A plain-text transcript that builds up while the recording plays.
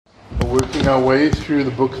Working our way through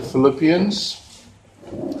the book of Philippians,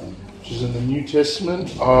 which is in the New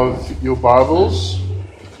Testament of your Bibles,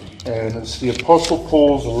 and it's the Apostle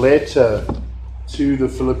Paul's letter to the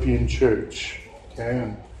Philippian church. Okay,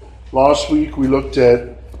 and last week we looked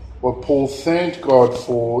at what Paul thanked God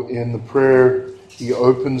for in the prayer he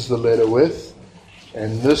opens the letter with,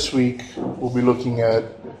 and this week we'll be looking at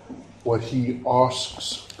what he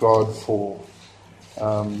asks God for.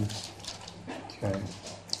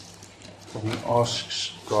 What he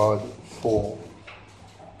asks God for.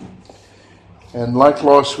 And like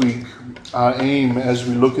last week, our aim as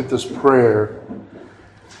we look at this prayer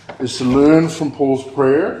is to learn from Paul's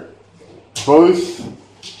prayer, both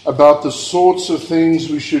about the sorts of things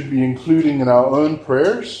we should be including in our own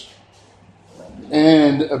prayers,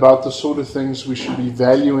 and about the sort of things we should be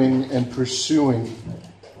valuing and pursuing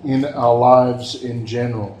in our lives in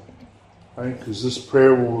general. Right? Because this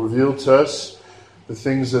prayer will reveal to us the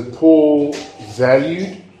things that Paul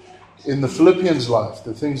valued in the Philippians' life,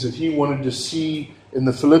 the things that he wanted to see in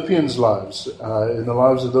the Philippians' lives, in the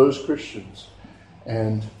lives of those Christians.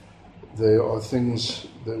 And there are things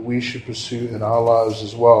that we should pursue in our lives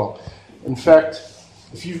as well. In fact,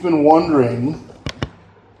 if you've been wondering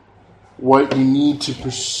what you need to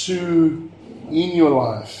pursue in your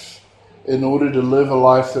life in order to live a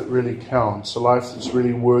life that really counts, a life that's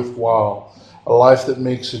really worthwhile, a life that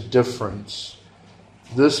makes a difference,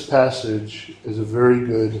 this passage is a very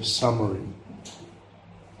good summary.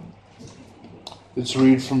 Let's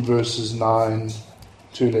read from verses 9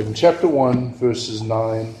 to 11. Chapter 1, verses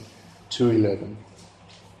 9 to 11.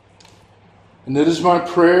 And it is my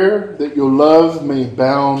prayer that your love may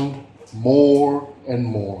abound more and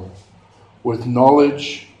more with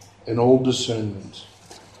knowledge and all discernment,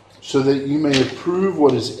 so that you may approve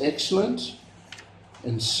what is excellent,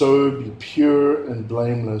 and so be pure and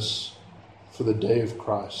blameless for the day of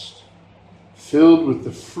Christ, filled with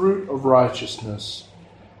the fruit of righteousness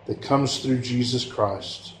that comes through Jesus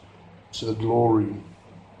Christ, to the glory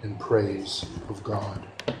and praise of God.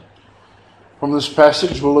 From this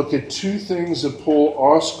passage, we'll look at two things that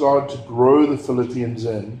Paul asked God to grow the Philippians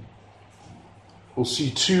in. We'll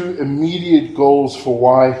see two immediate goals for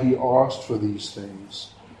why he asked for these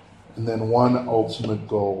things, and then one ultimate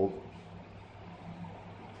goal.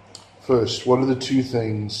 First, what are the two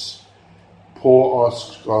things Paul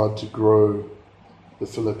asks God to grow the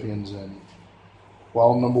Philippians in?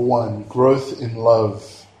 Well, number one, growth in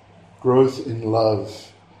love. Growth in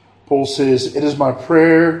love. Paul says, it is my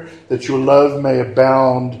prayer that your love may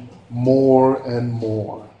abound more and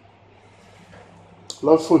more.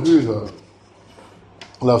 Love for who, though?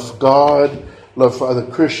 Love for God, love for other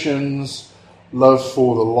Christians, love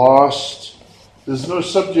for the lost. There's no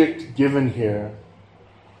subject given here.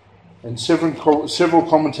 And several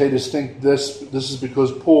commentators think this is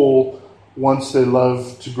because Paul wants their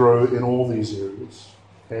love to grow in all these areas.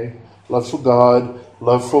 Okay? Love for God,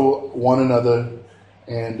 love for one another,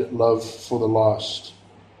 and love for the lost.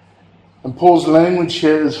 And Paul's language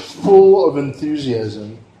here is full of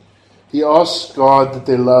enthusiasm. He asks God that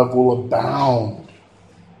their love will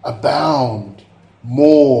abound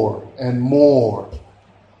more and more.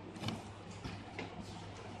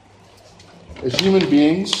 As human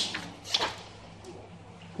beings,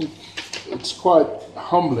 it's quite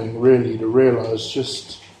humbling, really, to realize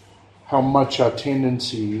just how much our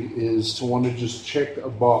tendency is to want to just check a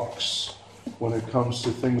box when it comes to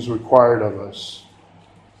things required of us.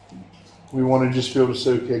 We want to just be able to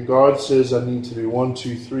say, okay, God says I need to be 1,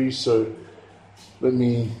 2, 3, so let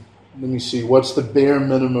me see, what's the bare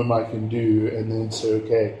minimum I can do? And then say,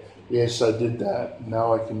 okay, yes, I did that,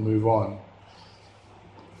 now I can move on.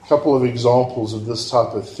 A couple of examples of this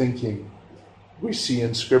type of thinking we see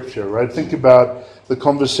in Scripture, right? Think about the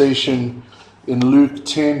conversation in Luke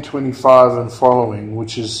 10:25 and following,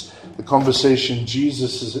 which is the conversation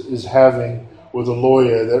Jesus is having with a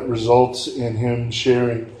lawyer that results in him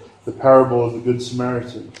sharing the parable of the Good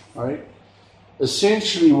Samaritan, right?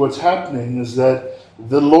 Essentially what's happening is that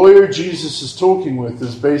the lawyer Jesus is talking with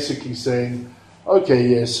is basically saying, okay,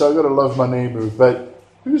 yes, so I've got to love my neighbor, but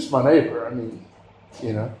who's my neighbor? I mean,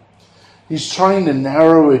 he's trying to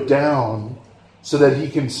narrow it down so that he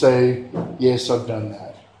can say, yes, I've done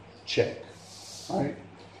that. Check. Right?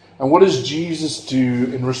 And what does Jesus do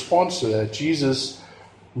in response to that? Jesus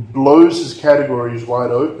blows his categories wide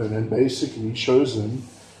open and basically shows him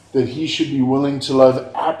that he should be willing to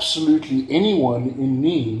love absolutely anyone in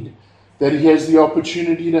need that he has the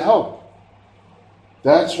opportunity to help.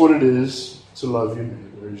 That's what it is to love your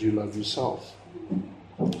neighbor as you love yourself.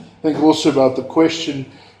 Think also about the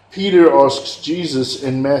question Peter asks Jesus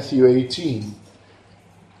in Matthew 18.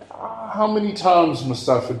 How many times must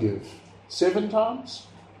I forgive? 7 times?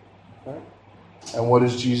 Right? And what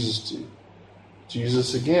does Jesus do?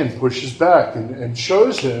 Jesus again pushes back and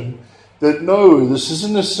shows him that no, this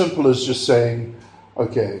isn't as simple as just saying,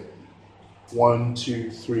 okay, 1, 2,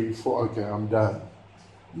 3, 4, okay, I'm done.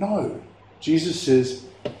 No. Jesus says,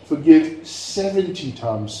 forgive 70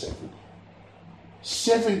 times 7.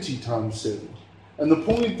 70 times 7. And the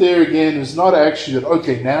point there again is not actually that,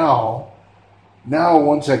 okay, now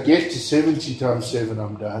once I get to 70 times 7,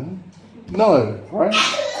 I'm done. No, right?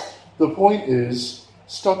 The point is,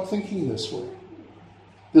 stop thinking this way.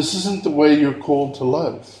 This isn't the way you're called to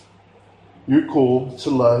love. You're called to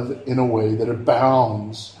love in a way that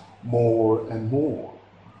abounds more and more.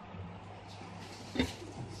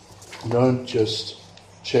 Don't just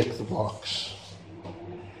check the box.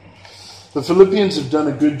 The Philippians have done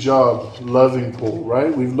a good job loving Paul,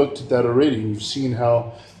 right? We've looked at that already. We've seen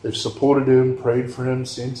how they've supported him, prayed for him,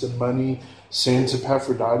 sent him money, sent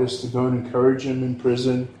Epaphroditus to go and encourage him in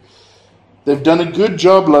prison. They've done a good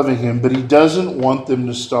job loving him, but he doesn't want them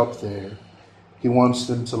to stop there. He wants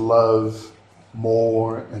them to love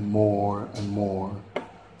more and more and more.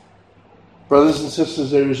 Brothers and sisters,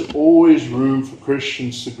 there is always room for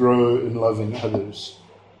Christians to grow in loving others.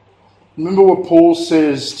 Remember what Paul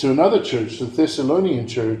says to another church, the Thessalonian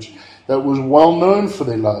church, that was well known for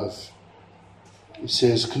their love. He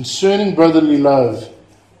says, concerning brotherly love,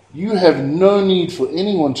 you have no need for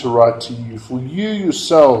anyone to write to you, for you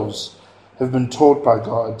yourselves have been taught by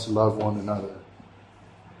God to love one another.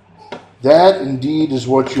 That indeed is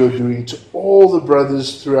what you are doing to all the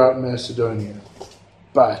brothers throughout Macedonia.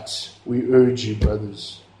 But we urge you,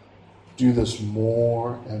 brothers, do this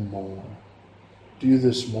more and more. Do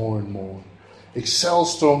this more and more. Excel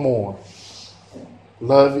still more.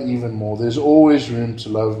 Love even more. There's always room to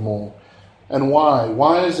love more. And why?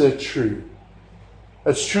 Why is that true?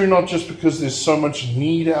 It's true not just because there's so much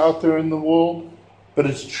need out there in the world, but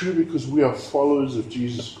it's true because we are followers of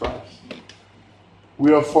Jesus Christ.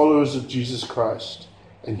 We are followers of Jesus Christ.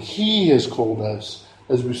 And He has called us,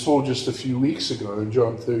 as we saw just a few weeks ago in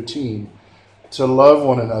John 13, to love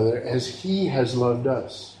one another as He has loved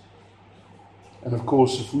us. And of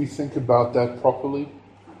course, if we think about that properly,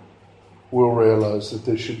 we'll realize that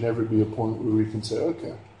there should never be a point where we can say,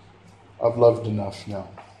 okay, I've loved enough now.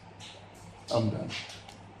 I'm done.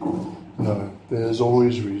 No, there's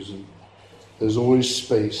always reason. There's always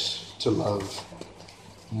space to love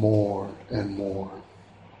more and more.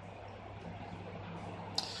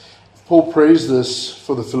 Paul prays this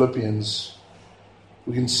for the Philippians.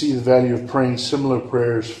 We can see the value of praying similar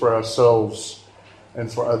prayers for ourselves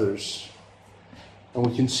and for others. And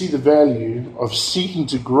we can see the value of seeking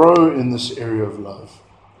to grow in this area of love,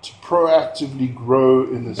 to proactively grow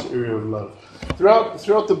in this area of love.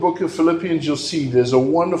 Throughout the book of Philippians, you'll see there's a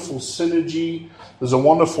wonderful synergy, there's a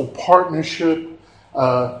wonderful partnership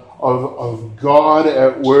of God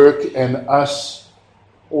at work and us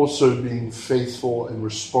also being faithful and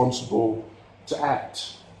responsible to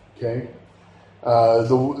act. Okay,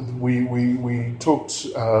 we talked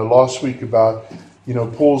last week about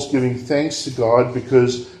Paul's giving thanks to God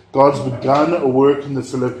because God's begun a work in the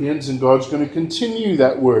Philippians and God's going to continue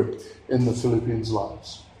that work in the Philippians'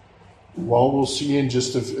 lives. Well, we'll see in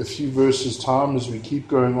just a few verses' time as we keep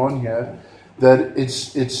going on here that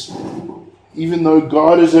it's even though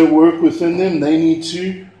God is at work within them, they need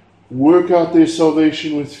to work out their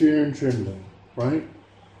salvation with fear and trembling, right?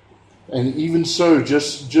 And even so,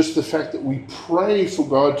 just the fact that we pray for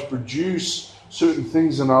God to produce certain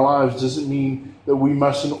things in our lives doesn't mean that we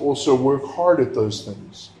mustn't also work hard at those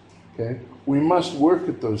things. Okay? We must work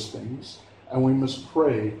at those things, and we must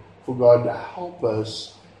pray for God to help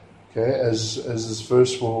us. Okay, as this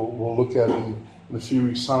verse we'll look at in a few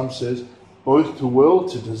weeks' time says, both to will,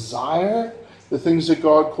 to desire the things that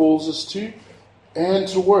God calls us to, and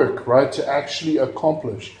to work, right? To actually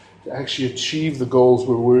accomplish, to actually achieve the goals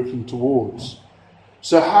we're working towards.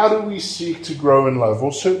 So how do we seek to grow in love?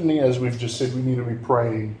 Well, certainly, as we've just said, we need to be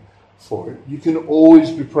praying for it. You can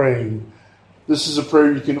always be praying. This is a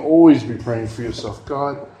prayer you can always be praying for yourself.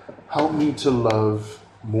 God, help me to love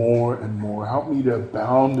more and more. Help me to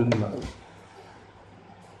abound in love.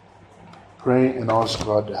 Pray and ask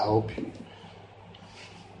God to help you.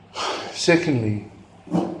 Secondly,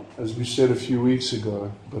 as we said a few weeks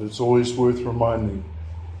ago, but it's always worth reminding,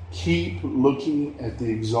 keep looking at the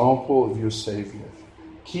example of your Savior.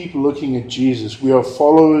 Keep looking at Jesus. We are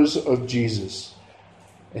followers of Jesus,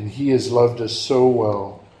 and He has loved us so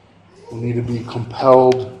well. We need to be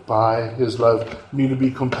compelled by His love. We need to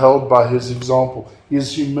be compelled by His example,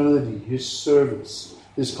 His humility, His service,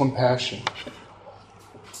 His compassion.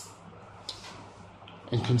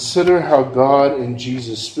 and consider how God and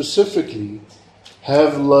Jesus specifically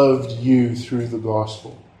have loved you through the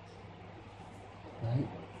gospel. Right?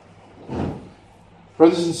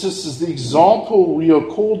 Brothers and sisters, the example we are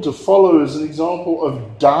called to follow is an example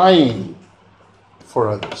of dying for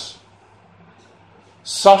others,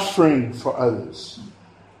 suffering for others,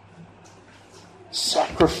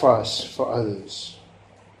 sacrifice for others.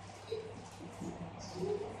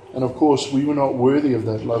 And of course, we were not worthy of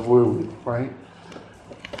that love, were we? Right?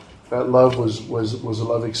 That love was a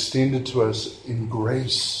love extended to us in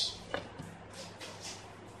grace.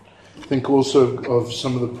 Think also of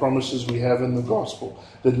some of the promises we have in the gospel,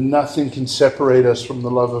 that nothing can separate us from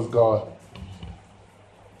the love of God.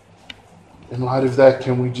 In light of that,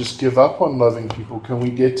 can we just give up on loving people? Can we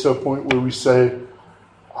get to a point where we say,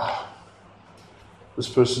 this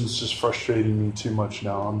person's just frustrating me too much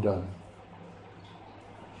now, I'm done?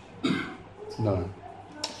 No.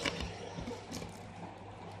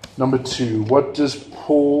 Number 2, what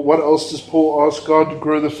else does Paul ask God to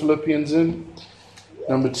grow the Philippians in?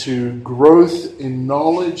 Number 2, growth in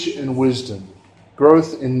knowledge and wisdom.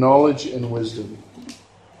 Growth in knowledge and wisdom.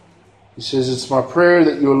 He says, it's my prayer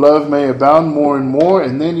that your love may abound more and more.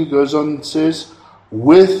 And then he goes on and says,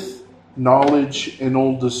 with knowledge and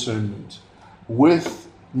all discernment. With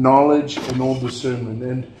knowledge and all discernment.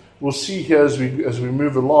 And we'll see here as we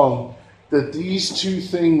move along that these two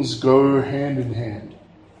things go hand in hand.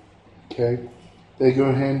 Okay? They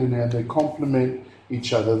go hand in hand. They complement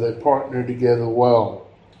each other. They partner together well.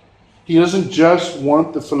 He doesn't just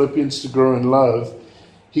want the Philippians to grow in love.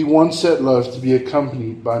 He wants that love to be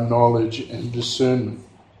accompanied by knowledge and discernment.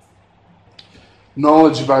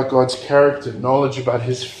 Knowledge about God's character. Knowledge about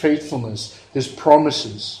His faithfulness. His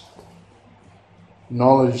promises.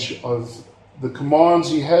 Knowledge of the commands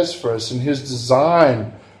He has for us and His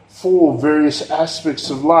design for various aspects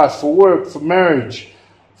of life. For work, for marriage,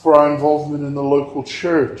 for our involvement in the local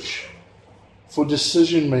church, for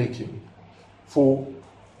decision making, for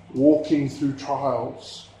walking through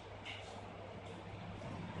trials.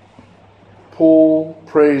 Paul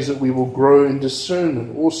prays that we will grow in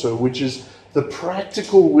discernment also, which is the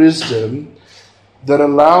practical wisdom that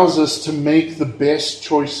allows us to make the best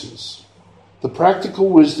choices. The practical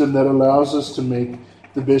wisdom that allows us to make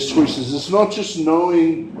the best choices. It's not just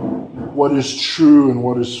knowing what is true and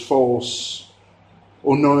what is false,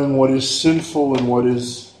 or knowing what is sinful and what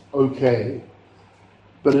is okay.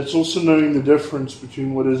 But it's also knowing the difference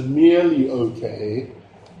between what is merely okay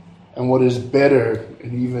and what is better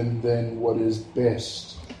and even than what is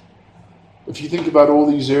best. If you think about all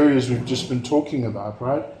these areas we've just been talking about,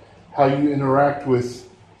 right? How you interact with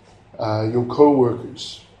your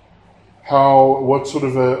co-workers, what sort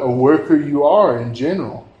of a worker you are in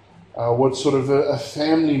general, what sort of a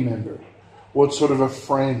family member, what sort of a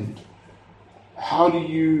friend. How do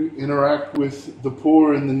you interact with the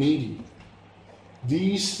poor and the needy?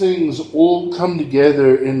 These things all come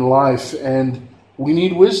together in life, and we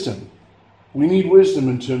need wisdom. We need wisdom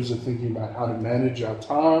in terms of thinking about how to manage our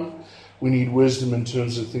time. We need wisdom in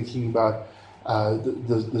terms of thinking about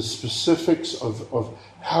the specifics of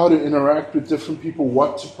how to interact with different people,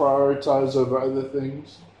 what to prioritize over other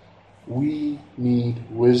things. We need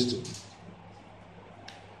wisdom.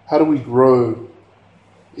 How do we grow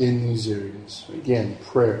in these areas? Again,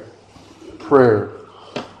 prayer. Prayer.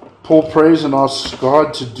 Paul prays and asks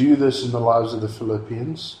God to do this in the lives of the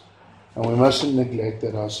Philippians, and we mustn't neglect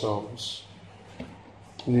that ourselves.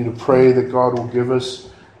 We need to pray that God will give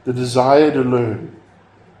us the desire to learn,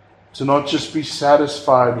 to not just be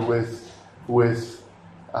satisfied with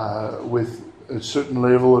a certain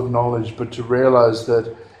level of knowledge, but to realize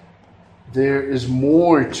that there is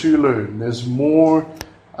more to learn. There's more.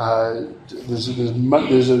 There's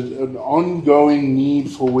an ongoing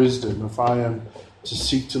need for wisdom if I am to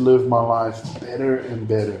seek to live my life better and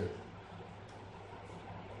better.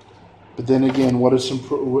 But then again, what are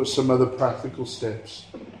some other practical steps?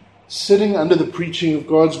 Sitting under the preaching of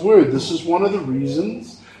God's Word. This is one of the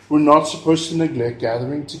reasons we're not supposed to neglect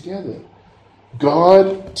gathering together.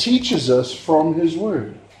 God teaches us from His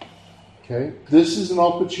Word. Okay? This is an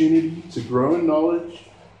opportunity to grow in knowledge,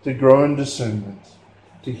 to grow in discernment,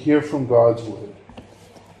 to hear from God's Word.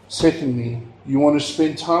 Secondly, you want to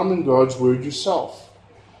spend time in God's Word yourself.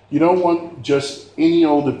 You don't want just any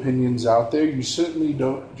old opinions out there. You certainly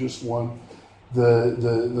don't just want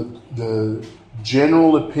the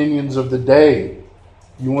general opinions of the day.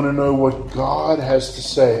 You want to know what God has to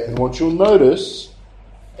say. And what you'll notice,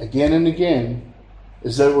 again and again,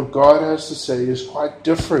 is that what God has to say is quite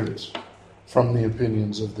different from the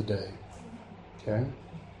opinions of the day. Okay?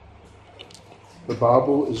 The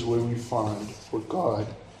Bible is where we find what God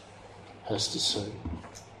has to say.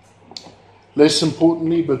 Less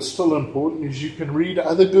importantly, but still important, is you can read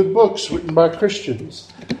other good books written by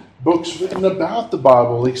Christians. Books written about the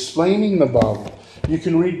Bible, explaining the Bible. You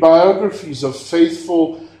can read biographies of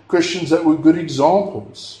faithful Christians that were good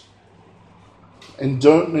examples. And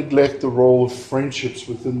don't neglect the role of friendships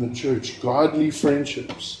within the church, godly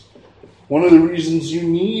friendships. One of the reasons you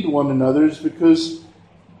need one another is because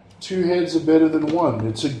two heads are better than one.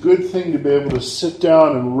 It's a good thing to be able to sit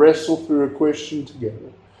down and wrestle through a question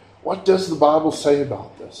together. What does the Bible say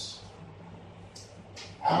about this?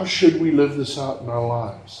 How should we live this out in our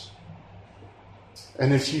lives?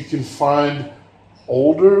 And if you can find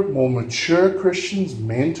older, more mature Christians,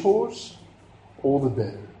 mentors, all the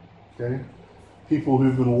better. Okay? People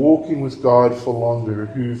who've been walking with God for longer,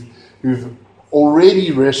 who've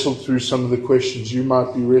already wrestled through some of the questions you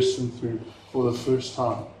might be wrestling through for the first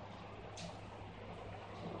time.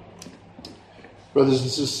 Brothers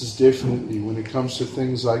and sisters, definitely, when it comes to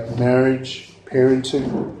things like marriage,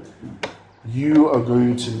 parenting, you are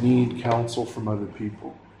going to need counsel from other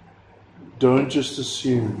people. Don't just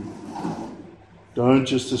assume. Don't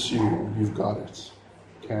just assume you've got it.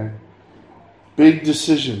 Okay? Big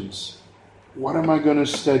decisions. What am I going to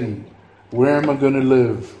study? Where am I going to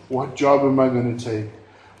live? What job am I going to take?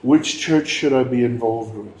 Which church should I be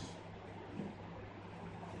involved with?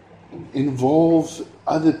 Involve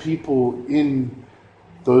other people in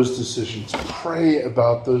those decisions. Pray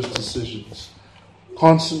about those decisions.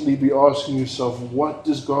 Constantly be asking yourself, what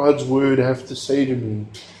does God's Word have to say to me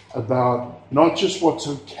about not just what's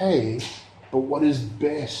okay, but what is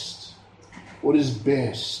best? What is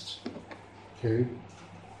best? Okay?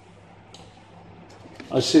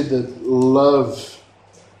 I said that love,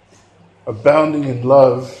 abounding in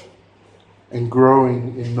love and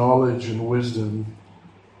growing in knowledge and wisdom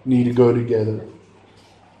need to go together.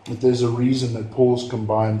 But there's a reason that Paul's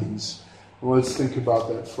combined these. Well, let's think about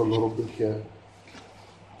that for a little bit here.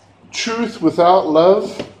 Truth without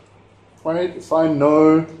love, right? If I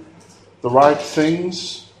know the right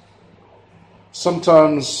things,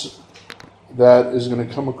 sometimes that is going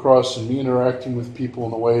to come across in me interacting with people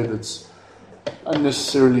in a way that's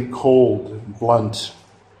unnecessarily cold and blunt.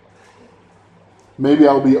 Maybe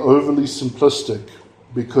I'll be overly simplistic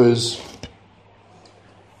because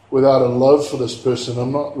without a love for this person,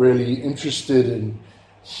 I'm not really interested in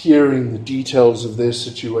hearing the details of their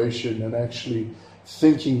situation and actually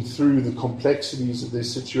thinking through the complexities of their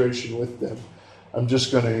situation with them. I'm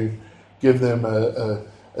just going to give them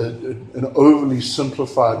an overly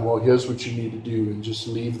simplified, well, here's what you need to do, and just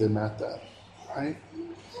leave them at that, right?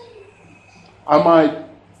 I might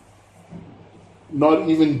not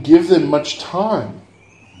even give them much time,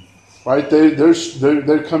 right?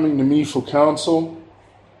 They're coming to me for counsel,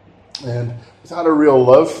 and without a real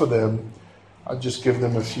love for them, I just give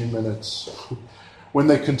them a few minutes. When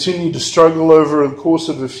they continue to struggle over the course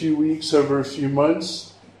of a few weeks, over a few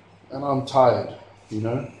months, and I'm tired,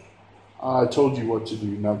 I told you what to do,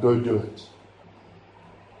 now go do it.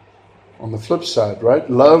 On the flip side, right?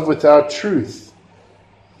 Love without truth.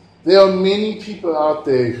 There are many people out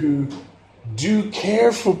there who do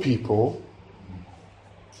care for people,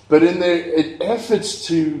 but in their efforts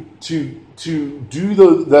to do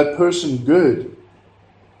that person good,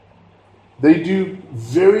 they do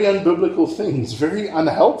very unbiblical things, very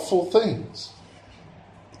unhelpful things.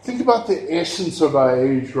 Think about the essence of our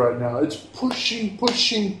age right now. It's pushing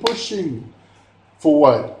for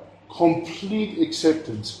what? Complete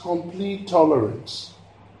acceptance, complete tolerance,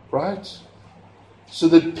 right? So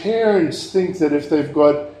that parents think that if they've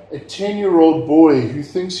got a 10-year-old boy who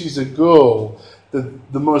thinks he's a girl,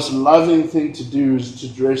 that the most loving thing to do is to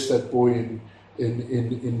dress that boy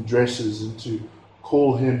in dresses and to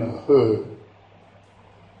call him a her.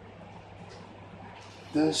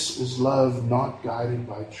 This is love not guided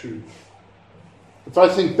by truth. If I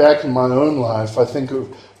think back in my own life, I think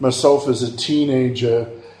of myself as a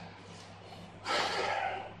teenager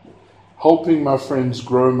helping my friends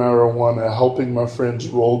grow marijuana, helping my friends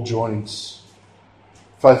roll joints.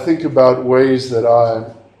 If I think about ways that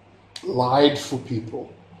I lied for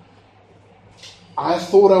people, I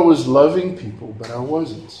thought I was loving people, but I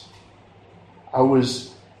wasn't. I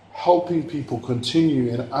was helping people continue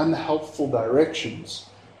in unhelpful directions.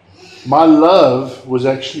 My love was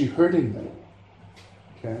actually hurting them.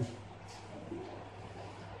 Okay?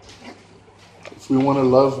 If we want to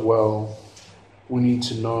love well, we need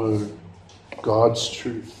to know God's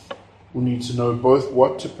truth. We need to know both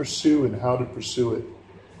what to pursue and how to pursue it.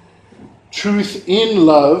 Truth in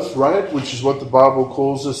love, right, which is what the Bible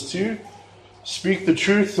calls us to. Speak the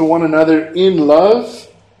truth to one another in love.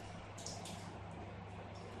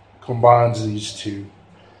 Combines these two.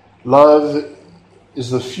 Love is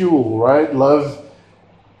the fuel, right? Love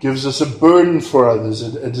gives us a burden for others,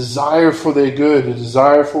 a desire for their good, a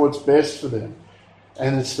desire for what's best for them.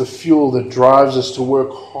 And it's the fuel that drives us to work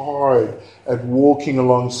hard at walking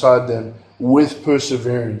alongside them with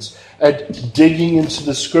perseverance, at digging into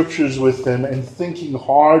the scriptures with them and thinking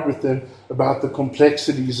hard with them about the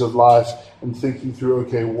complexities of life and thinking through,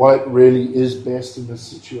 okay, what really is best in this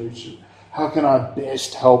situation? How can I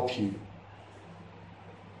best help you?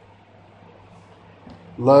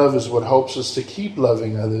 Love is what helps us to keep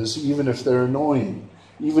loving others, even if they're annoying,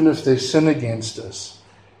 even if they sin against us,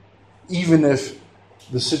 even if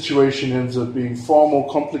the situation ends up being far more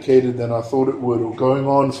complicated than I thought it would, or going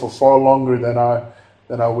on for far longer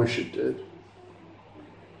than I wish it did.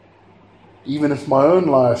 Even if my own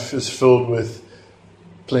life is filled with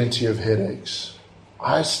plenty of headaches,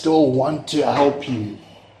 I still want to help you.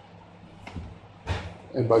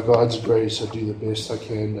 And by God's grace, I do the best I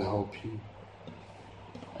can to help you.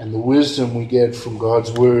 And the wisdom we get from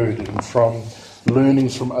God's Word and from learning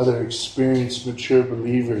from other experienced, mature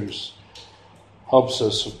believers helps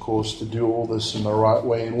us, of course, to do all this in the right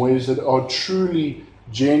way, in ways that are truly,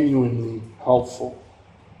 genuinely helpful.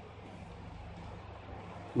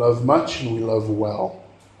 Love much and we love well.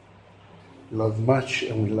 We love much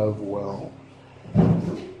and we love well.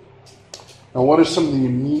 Now, what are some of the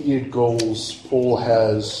immediate goals Paul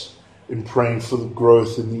has in praying for the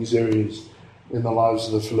growth in these areas in the lives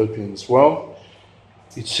of the Philippians? Well,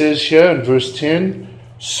 it says here in verse 10,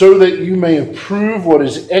 so that you may approve what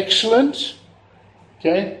is excellent.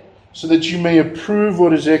 Okay? So that you may approve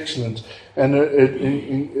what is excellent. And it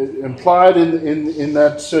implied in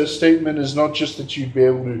that statement is not just that you'd be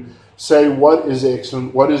able to say what is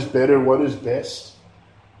excellent, what is better, what is best,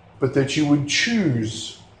 but that you would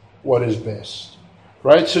choose what is best.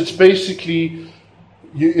 Right? So it's basically,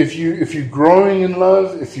 if you're growing in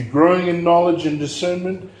love, if you're growing in knowledge and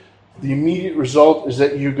discernment, the immediate result is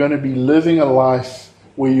that you're going to be living a life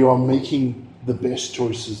where you are making the best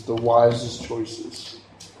choices, the wisest choices.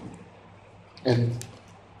 And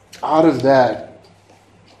out of that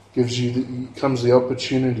comes the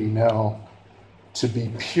opportunity now to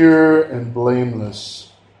be pure and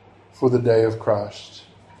blameless for the day of Christ.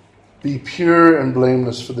 Be pure and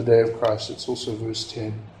blameless for the day of Christ. It's also verse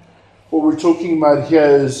 10. What we're talking about here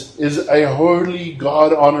is a holy,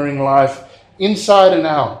 God-honoring life inside and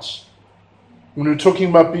out. When we're talking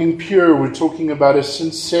about being pure, we're talking about a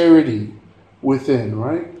sincerity within,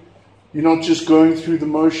 right? You're not just going through the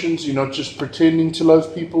motions. You're not just pretending to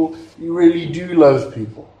love people. You really do love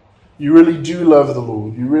people. You really do love the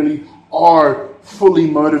Lord. You really are fully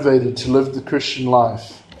motivated to live the Christian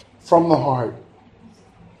life from the heart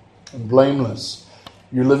and blameless.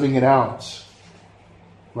 You're living it out,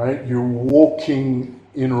 right? You're walking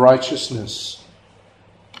in righteousness.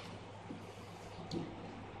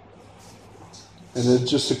 And then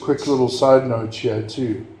just a quick little side note here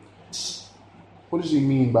too. What does he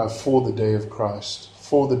mean by for the day of Christ?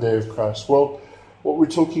 For the day of Christ. Well, what we're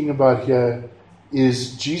talking about here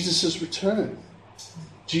is Jesus' return.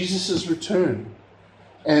 Jesus' return.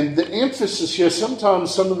 And the emphasis here,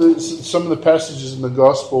 sometimes some of the passages in the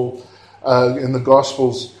Gospels,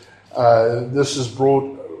 this is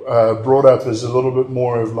brought up as a little bit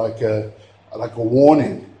more of like a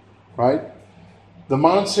warning, right? The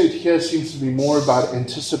mindset here seems to be more about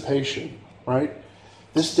anticipation, right?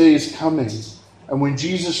 This day is coming. And when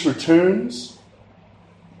Jesus returns,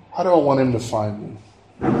 how do I want him to find me?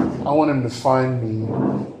 I want him to find me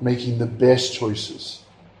making the best choices,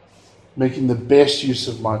 making the best use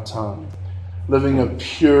of my time, living a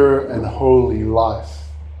pure and holy life,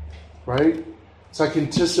 right? It's like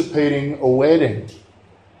anticipating a wedding,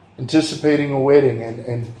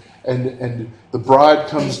 and the bride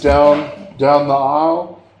comes down the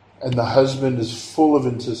aisle, and the husband is full of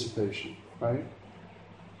anticipation, right?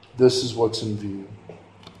 This is what's in view.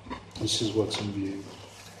 This is what's in view.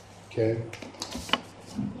 Okay?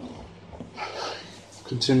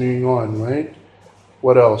 Continuing on, right?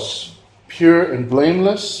 What else? Pure and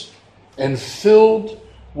blameless and filled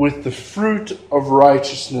with the fruit of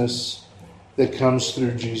righteousness that comes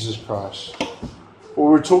through Jesus Christ.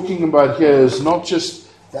 What we're talking about here is not just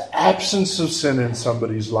the absence of sin in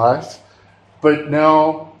somebody's life, but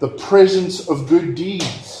now the presence of good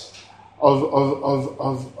deeds.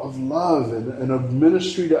 Of love and of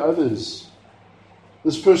ministry to others.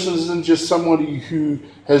 This person isn't just somebody who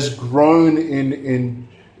has grown in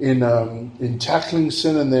tackling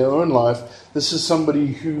sin in their own life. This is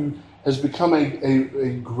somebody who has become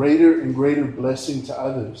a greater and greater blessing to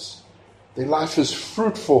others. Their life is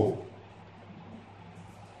fruitful.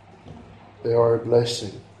 They are a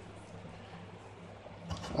blessing.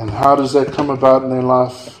 And how does that come about in their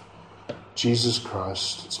life? Jesus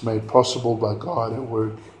Christ. It's made possible by God at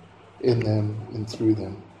work in them and through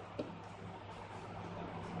them.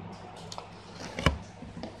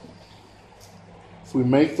 If we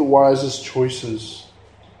make the wisest choices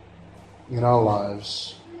in our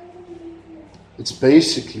lives, it's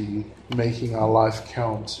basically making our life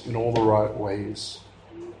count in all the right ways.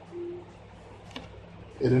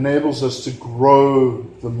 It enables us to grow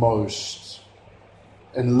the most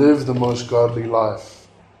and live the most godly life,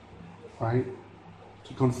 right?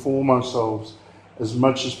 To conform ourselves as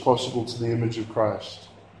much as possible to the image of Christ.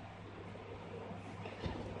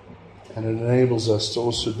 And it enables us to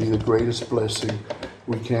also be the greatest blessing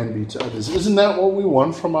we can be to others. Isn't that what we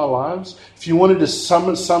want from our lives? If you wanted to sum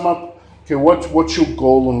up, okay, what's your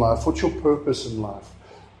goal in life? What's your purpose in life?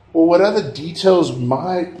 Or what other details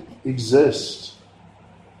might exist?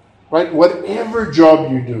 Right? Whatever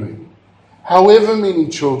job you're doing, however many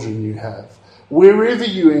children you have, wherever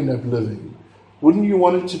you end up living, wouldn't you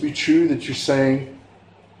want it to be true that you're saying,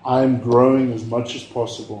 I'm growing as much as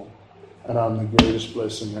possible and I'm the greatest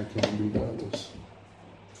blessing I can be to others?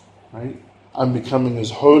 Right? I'm becoming as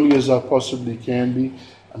holy as I possibly can be,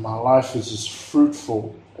 and my life is as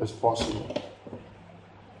fruitful as possible.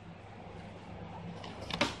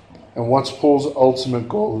 And what's Paul's ultimate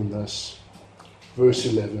goal in this? Verse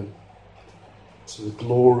 11. To the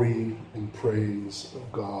glory and praise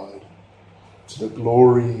of God. To the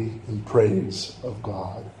glory and praise of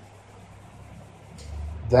God.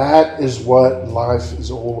 That is what life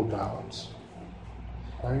is all about.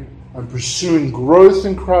 Right? I'm pursuing growth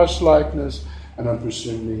in Christ-likeness, and I'm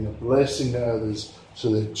pursuing being a blessing to others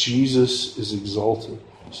so that Jesus is exalted,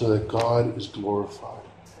 so that God is glorified.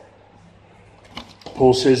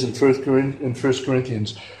 Paul says in 1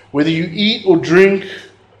 Corinthians, whether you eat or drink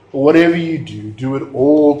or whatever you do, do it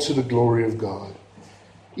all to the glory of God.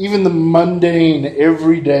 Even the mundane,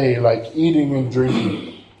 everyday, like eating and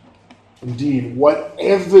drinking. Indeed,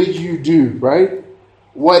 whatever you do, right?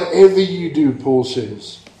 Whatever you do, Paul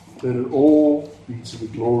says, let it all be to the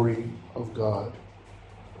glory of God.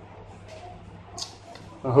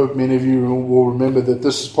 I hope many of you will remember that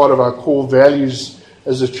this is part of our core values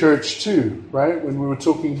as a church too, right? When we were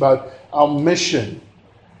talking about our mission,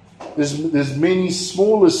 there's many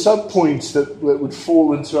smaller subpoints that would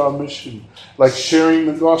fall into our mission, like sharing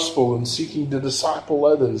the gospel and seeking to disciple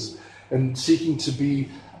others and seeking to be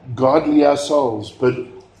godly ourselves. But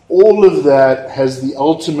all of that has the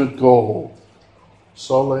ultimate goal,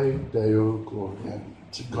 Sole Deo Gloria.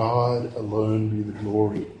 To God alone be the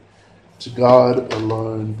glory. To God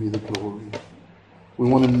alone be the glory. We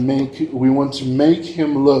want to make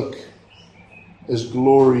Him look as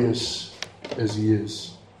glorious as He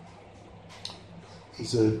is.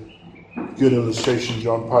 There's a good illustration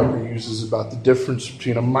John Piper uses about the difference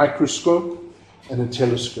between a microscope and a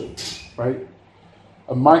telescope, right?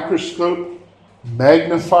 A microscope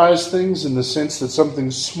magnifies things in the sense that something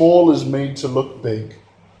small is made to look big.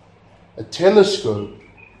 A telescope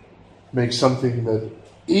makes something that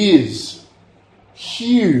is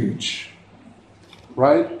huge,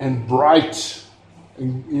 right, and bright.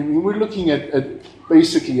 And we're looking at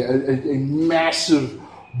basically a massive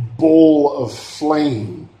ball of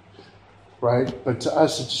flame, right? But to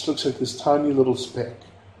us, it just looks like this tiny little speck.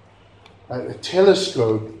 Right? A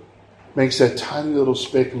telescope makes that tiny little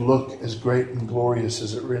speck look as great and glorious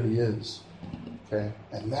as it really is. Okay?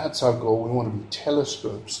 And that's our goal. We want to be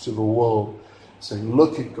telescopes to the world, saying,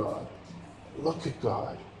 look at God. Look at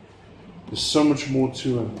God. There's so much more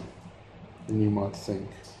to Him than you might think.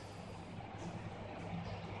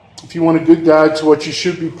 If you want a good guide to what you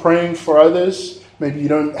should be praying for others, maybe you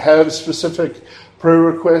don't have specific prayer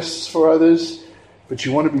requests for others, but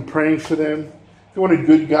you want to be praying for them. If you want a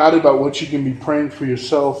good guide about what you can be praying for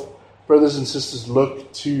yourself, brothers and sisters,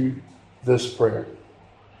 look to this prayer.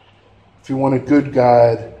 If you want a good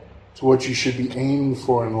guide to what you should be aiming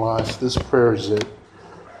for in life, this prayer is it.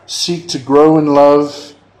 Seek to grow in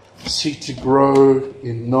love, seek to grow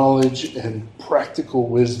in knowledge and practical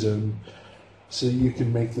wisdom so that you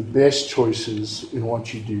can make the best choices in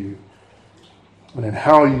what you do and in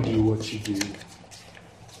how you do what you do,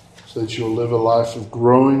 so that you'll live a life of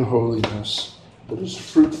growing holiness that is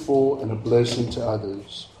fruitful and a blessing to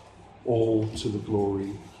others, all to the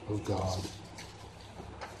glory of God.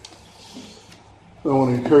 I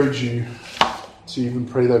want to encourage you to even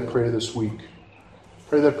pray that prayer this week.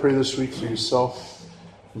 Pray that prayer this week for yourself,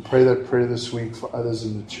 and pray that prayer this week for others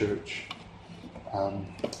in the church. And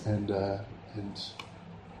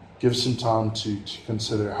give some time to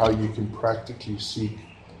consider how you can practically seek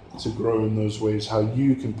to grow in those ways, how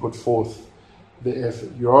you can put forth the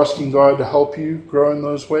effort. You're asking God to help you grow in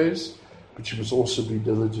those ways, but you must also be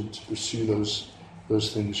diligent to pursue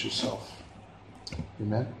those things yourself.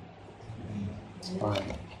 Amen? All right,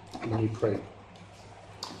 let me pray.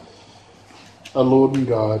 Our Lord and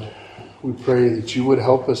God, we pray that you would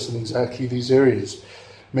help us in exactly these areas.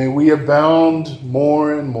 May we abound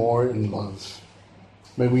more and more in love.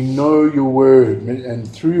 May we know your word, and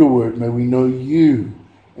through your word, may we know you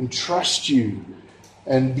and trust you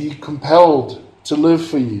and be compelled to live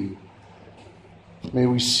for you. May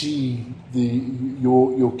we see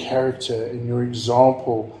your character and your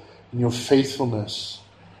example and your faithfulness,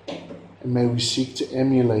 and may we seek to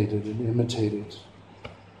emulate it and imitate it.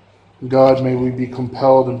 God, may we be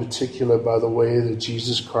compelled in particular by the way that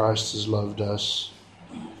Jesus Christ has loved us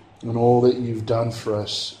and all that you've done for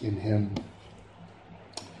us in him.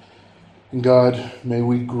 And God, may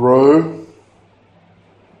we grow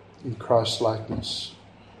in Christ-likeness.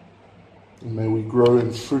 And may we grow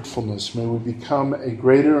in fruitfulness. May we become a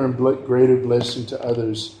greater and greater blessing to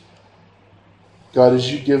others. God,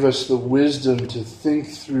 as you give us the wisdom to think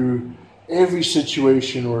through every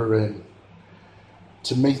situation we're in,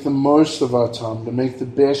 to make the most of our time, to make the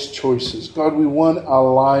best choices. God, we want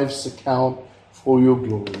our lives to count for your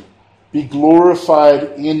glory. Be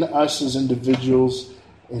glorified in us as individuals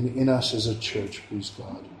and in us as a church, please,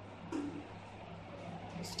 God.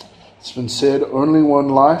 It's been said, only one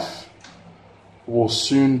life will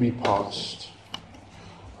soon be past.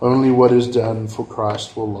 Only what is done for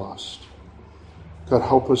Christ will last. God,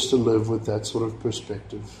 help us to live with that sort of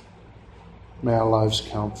perspective. May our lives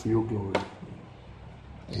count for your glory.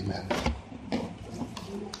 Amen.